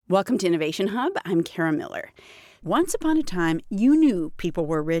Welcome to Innovation Hub. I'm Kara Miller. Once upon a time, you knew people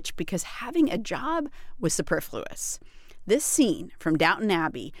were rich because having a job was superfluous. This scene from Downton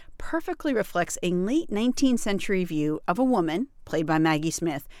Abbey perfectly reflects a late 19th century view of a woman, played by Maggie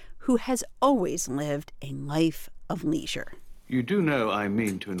Smith, who has always lived a life of leisure. You do know I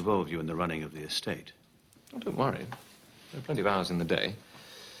mean to involve you in the running of the estate. Oh, don't worry. There are plenty of hours in the day.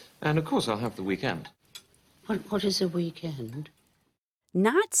 And, of course, I'll have the weekend. What is a weekend?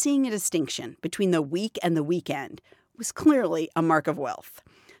 Not seeing a distinction between the week and the weekend was clearly a mark of wealth.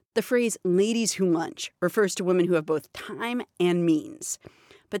 The phrase ladies who lunch refers to women who have both time and means.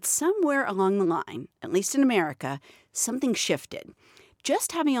 But somewhere along the line, at least in America, something shifted.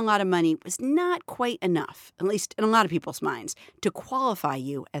 Just having a lot of money was not quite enough, at least in a lot of people's minds, to qualify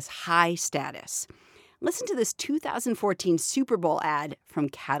you as high status. Listen to this 2014 Super Bowl ad from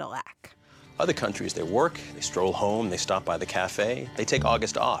Cadillac. Other countries, they work, they stroll home, they stop by the cafe, they take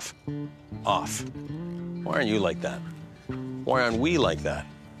August off. Off. Why aren't you like that? Why aren't we like that?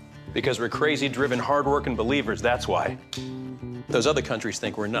 Because we're crazy, driven, hard-working believers, that's why. Those other countries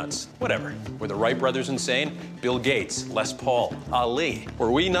think we're nuts. Whatever. Were the Wright brothers insane? Bill Gates, Les Paul, Ali.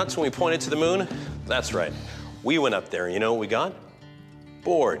 Were we nuts when we pointed to the moon? That's right. We went up there, and you know what we got?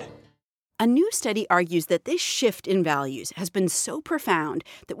 Bored. A new study argues that this shift in values has been so profound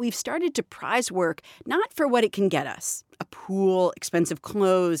that we've started to prize work not for what it can get us, a pool, expensive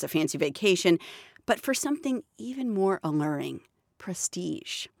clothes, a fancy vacation, but for something even more alluring,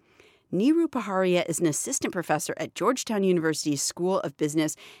 prestige. Neeru Paharia is an assistant professor at Georgetown University's School of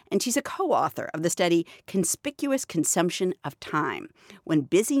Business, and she's a co-author of the study Conspicuous Consumption of Time, When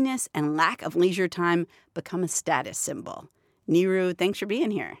Busyness and Lack of Leisure Time Become a Status Symbol. Neeru, thanks for being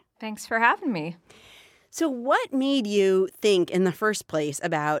here. Thanks for having me. So what made you think in the first place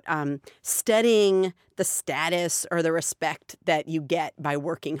about studying the status or the respect that you get by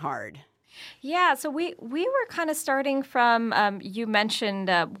working hard? Yeah, so we were kind of starting from, you mentioned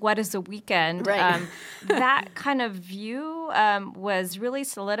what is a weekend. Right. That kind of view was really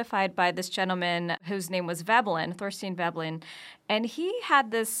solidified by this gentleman whose name was Veblen, Thorstein Veblen. And he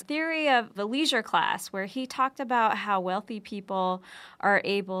had this theory of the leisure class where he talked about how wealthy people are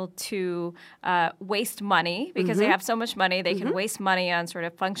able to waste money because they have so much money, they can waste money on sort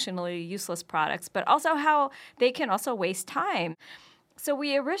of functionally useless products, but also how they can also waste time. So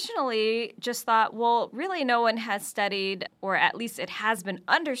we originally just thought, well, really no one has studied, or at least it has been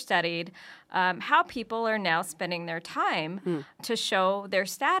understudied, how people are now spending their time to show their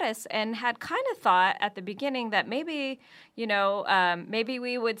status, and had kind of thought at the beginning that maybe, maybe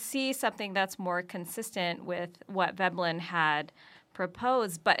we would see something that's more consistent with what Veblen had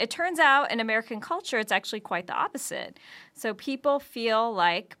proposed. But it turns out in American culture, it's actually quite the opposite. So people feel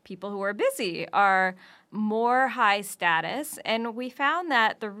like people who are busy are more high status. And we found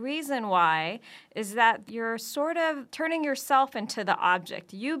that the reason why is that you're sort of turning yourself into the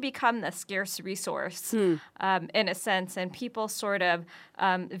object. You become the scarce resource in a sense, and people sort of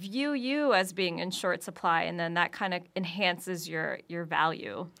view you as being in short supply, and then that kind of enhances your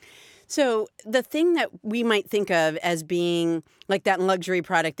value. So the thing that we might think of as being like that luxury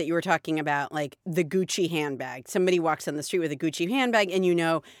product that you were talking about, like the Gucci handbag. Somebody walks on the street with a Gucci handbag and you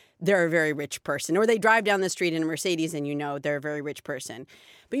know they're a very rich person. Or they drive down the street in a Mercedes and you know they're a very rich person.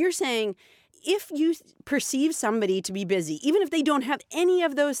 But you're saying if you perceive somebody to be busy, even if they don't have any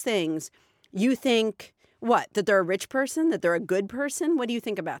of those things, you think what? That they're a rich person? That they're a good person? What do you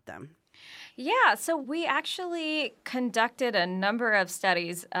think about them? Yeah, so we actually conducted a number of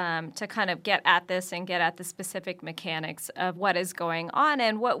studies to kind of get at this and get at the specific mechanics of what is going on.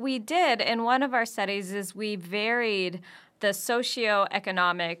 And what we did in one of our studies is we varied the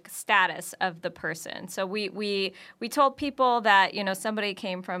socioeconomic status of the person. So we told people that, somebody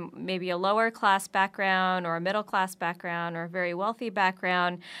came from maybe a lower class background or a middle class background or a very wealthy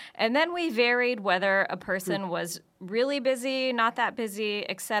background. And then we varied whether a person was really busy, not that busy,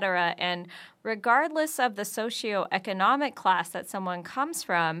 et cetera. And regardless of the socioeconomic class that someone comes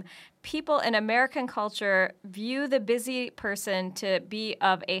from, people in American culture view the busy person to be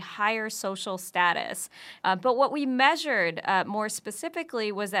of a higher social status. But what we measured more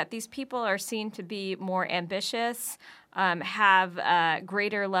specifically was that these people are seen to be more ambitious, have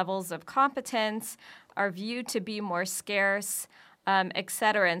greater levels of competence, are viewed to be more scarce, et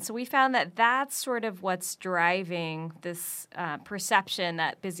cetera. And so we found that that's sort of what's driving this perception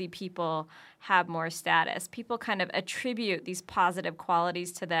that busy people have more status. People kind of attribute these positive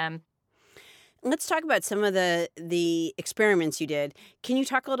qualities to them. Let's talk about some of the experiments you did. Can you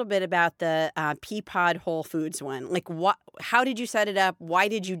talk a little bit about the Peapod Whole Foods one? Like, how did you set it up? Why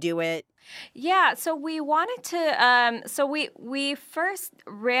did you do it? Yeah, so we wanted to. So we first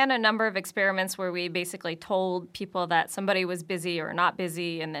ran a number of experiments where we basically told people that somebody was busy or not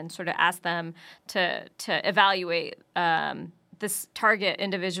busy, and then sort of asked them to evaluate this target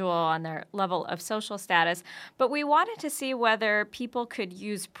individual on their level of social status. But we wanted to see whether people could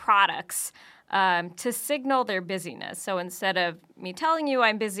use products to signal their busyness. So instead of me telling you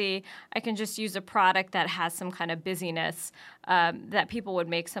I'm busy, I can just use a product that has some kind of busyness that people would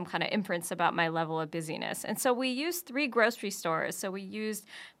make some kind of inference about my level of busyness. And so we used 3 grocery stores. So we used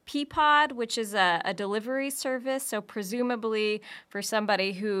Peapod, which is a delivery service. So presumably for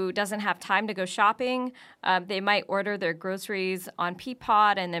somebody who doesn't have time to go shopping, they might order their groceries on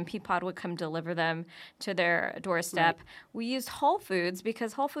Peapod, and then Peapod would come deliver them to their doorstep. Right. We used Whole Foods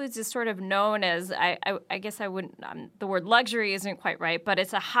because Whole Foods is sort of known as, I guess I wouldn't, the word luxury isn't quite right, but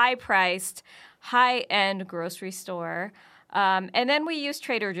it's a high-priced, high-end grocery store. And then we use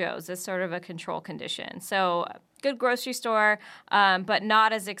Trader Joe's as sort of a control condition. So good grocery store, but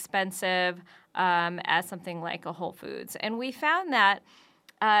not as expensive as something like a Whole Foods. And we found that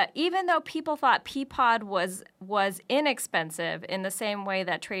even though people thought Peapod was inexpensive in the same way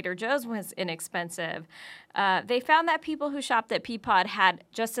that Trader Joe's was inexpensive, they found that people who shopped at Peapod had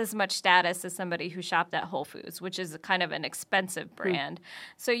just as much status as somebody who shopped at Whole Foods, which is kind of an expensive brand.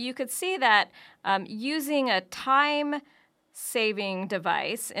 So you could see that using a time-saving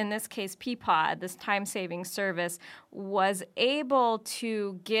device, in this case Peapod, this time-saving service, was able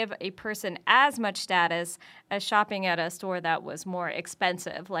to give a person as much status as shopping at a store that was more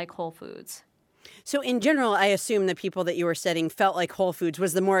expensive, like Whole Foods. So in general, I assume the people that you were studying felt like Whole Foods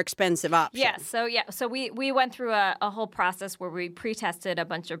was the more expensive option. Yes. So we went through a whole process where we pre-tested a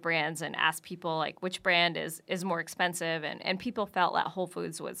bunch of brands and asked people like which brand is more expensive, and people felt that Whole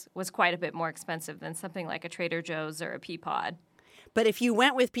Foods was quite a bit more expensive than something like a Trader Joe's or a Peapod. But if you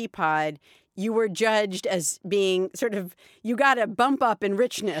went with Peapod, you were judged as being sort of, you got a bump up in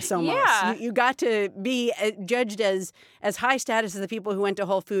richness almost. Yeah. You got to be judged as high status as the people who went to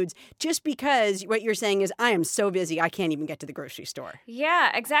Whole Foods, just because what you're saying is, I am so busy, I can't even get to the grocery store.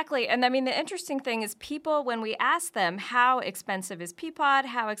 Yeah, exactly. And I mean, the interesting thing is people, when we asked them how expensive is Peapod,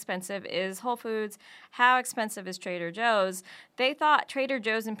 how expensive is Whole Foods, how expensive is Trader Joe's, they thought Trader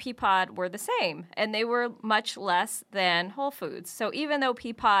Joe's and Peapod were the same, and they were much less than Whole Foods. So even though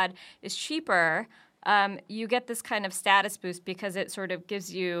Peapod is cheaper, you get this kind of status boost because it sort of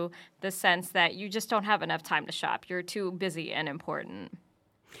gives you the sense that you just don't have enough time to shop. You're too busy and important.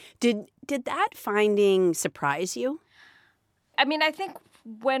 Did that finding surprise you? I mean, I think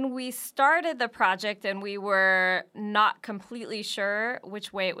when we started the project and we were not completely sure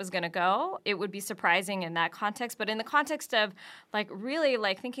which way it was going to go, it would be surprising in that context. But in the context of really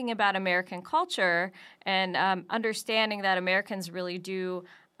thinking about American culture and understanding that Americans really do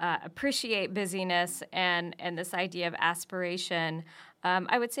appreciate busyness and this idea of aspiration,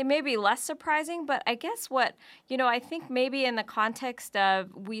 I would say maybe less surprising. But I guess I think maybe in the context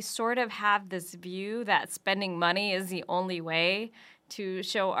of we sort of have this view that spending money is the only way to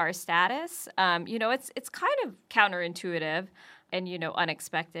show our status. It's kind of counterintuitive and,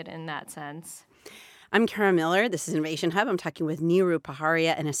 unexpected in that sense. I'm Kara Miller. This is Innovation Hub. I'm talking with Neeru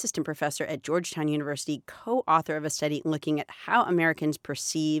Paharia, an assistant professor at Georgetown University, co-author of a study looking at how Americans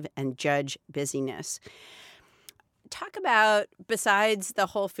perceive and judge busyness. Talk about, besides the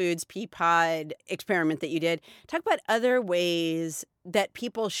Whole Foods Peapod experiment that you did, talk about other ways that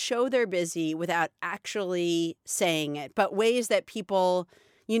people show they're busy without actually saying it, but ways that people,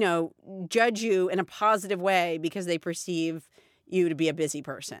 judge you in a positive way because they perceive you to be a busy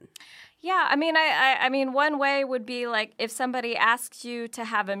person. Yeah, I mean, one way would be like if somebody asks you to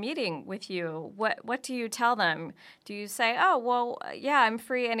have a meeting with you, what do you tell them? Do you say, oh, well, yeah, I'm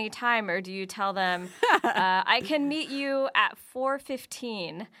free anytime, or do you tell them, I can meet you at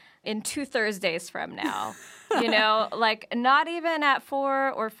 4:15 in 2 Thursdays from now? Not even at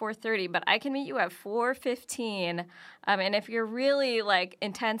 4 or 4:30, but I can meet you at 4:15. And if you're really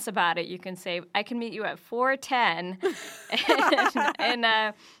intense about it, you can say, I can meet you at 4:10. and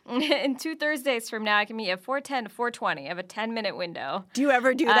in 2 Thursdays from now, I can meet you at 4:10 to 4:20. I have a 10-minute window. Do you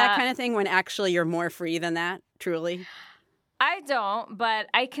ever do that kind of thing when actually you're more free than that, truly? I don't, but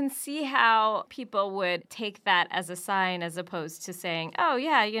I can see how people would take that as a sign as opposed to saying, oh,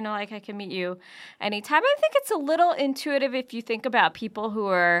 yeah, like I can meet you anytime. I think it's a little intuitive if you think about people who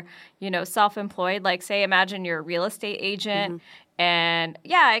are, self-employed. Like, say, imagine you're a real estate agent. Mm-hmm. And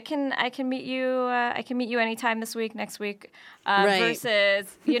yeah, I can meet you. I can meet you anytime this week, next week, right.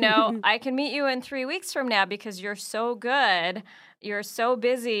 Versus I can meet you in 3 weeks from now because you're so good, you're so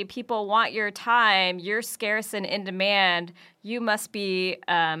busy. People want your time. You're scarce and in demand. You must be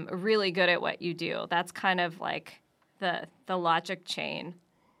really good at what you do. That's kind of like the logic chain.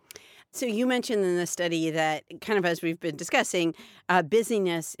 So you mentioned in the study that, kind of as we've been discussing,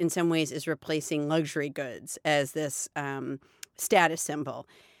 busyness in some ways is replacing luxury goods as this status symbol.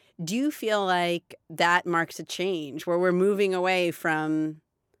 Do you feel like that marks a change where we're moving away from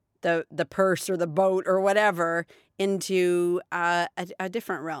the purse or the boat or whatever into a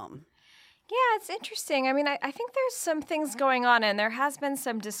different realm? Yeah, it's interesting. I mean, I think there's some things going on, and there has been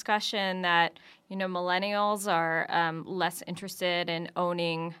some discussion that, millennials are less interested in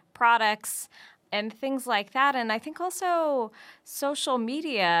owning products and things like that. And I think also social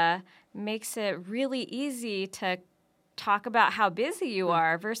media makes it really easy to talk about how busy you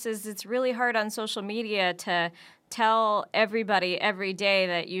are versus it's really hard on social media to tell everybody every day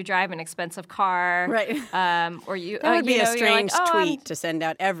that you drive an expensive car. Right. Or you that would be a like, strange tweet to send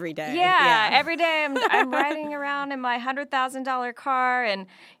out every day. Yeah. Every day I'm riding around in my $100,000 car, and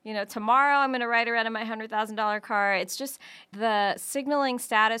tomorrow I'm going to ride around in my $100,000 car. It's just the signaling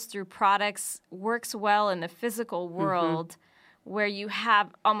status through products works well in the physical world. Mm-hmm. Where you have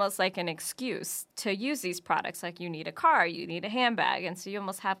almost like an excuse to use these products. Like you need a car, you need a handbag. And so you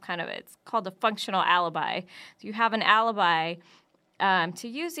almost have it's called a functional alibi. So you have an alibi to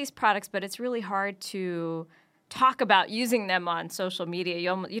use these products, but it's really hard to talk about using them on social media.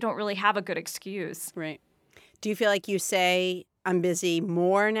 You don't really have a good excuse. Right. Do you feel like you say, I'm busy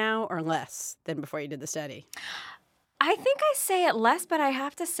more now or less than before you did the study? I think I say it less, but I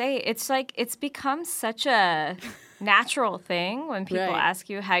have to say it's become such a natural thing when people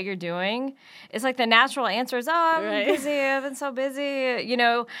ask you how you're doing. It's like the natural answer is, oh, I'm busy. I've been so busy.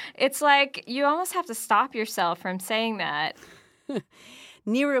 It's like you almost have to stop yourself from saying that.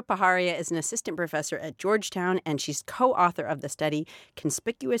 Neeru Paharia is an assistant professor at Georgetown, and she's co-author of the study,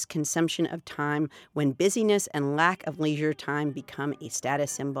 Conspicuous Consumption of Time, When Busyness and Lack of Leisure Time Become a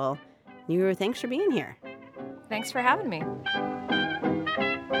Status Symbol. Neeru, thanks for being here. Thanks for having me.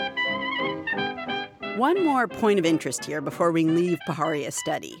 One more point of interest here before we leave Paharia's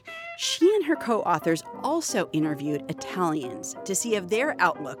study. She and her co-authors also interviewed Italians to see if their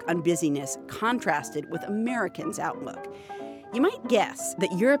outlook on busyness contrasted with Americans' outlook. You might guess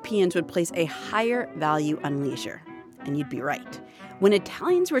that Europeans would place a higher value on leisure, and you'd be right. When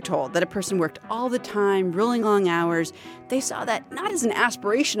Italians were told that a person worked all the time, rolling long hours, they saw that not as an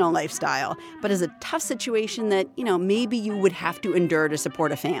aspirational lifestyle, but as a tough situation that, maybe you would have to endure to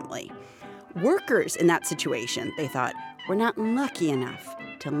support a family. Workers in that situation, they thought, were not lucky enough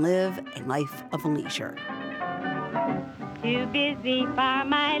to live a life of leisure. Too busy for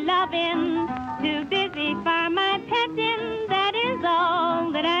my loving, too busy for my petting, that is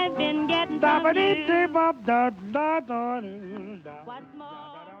all that I've been getting from you. What's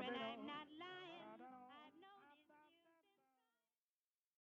more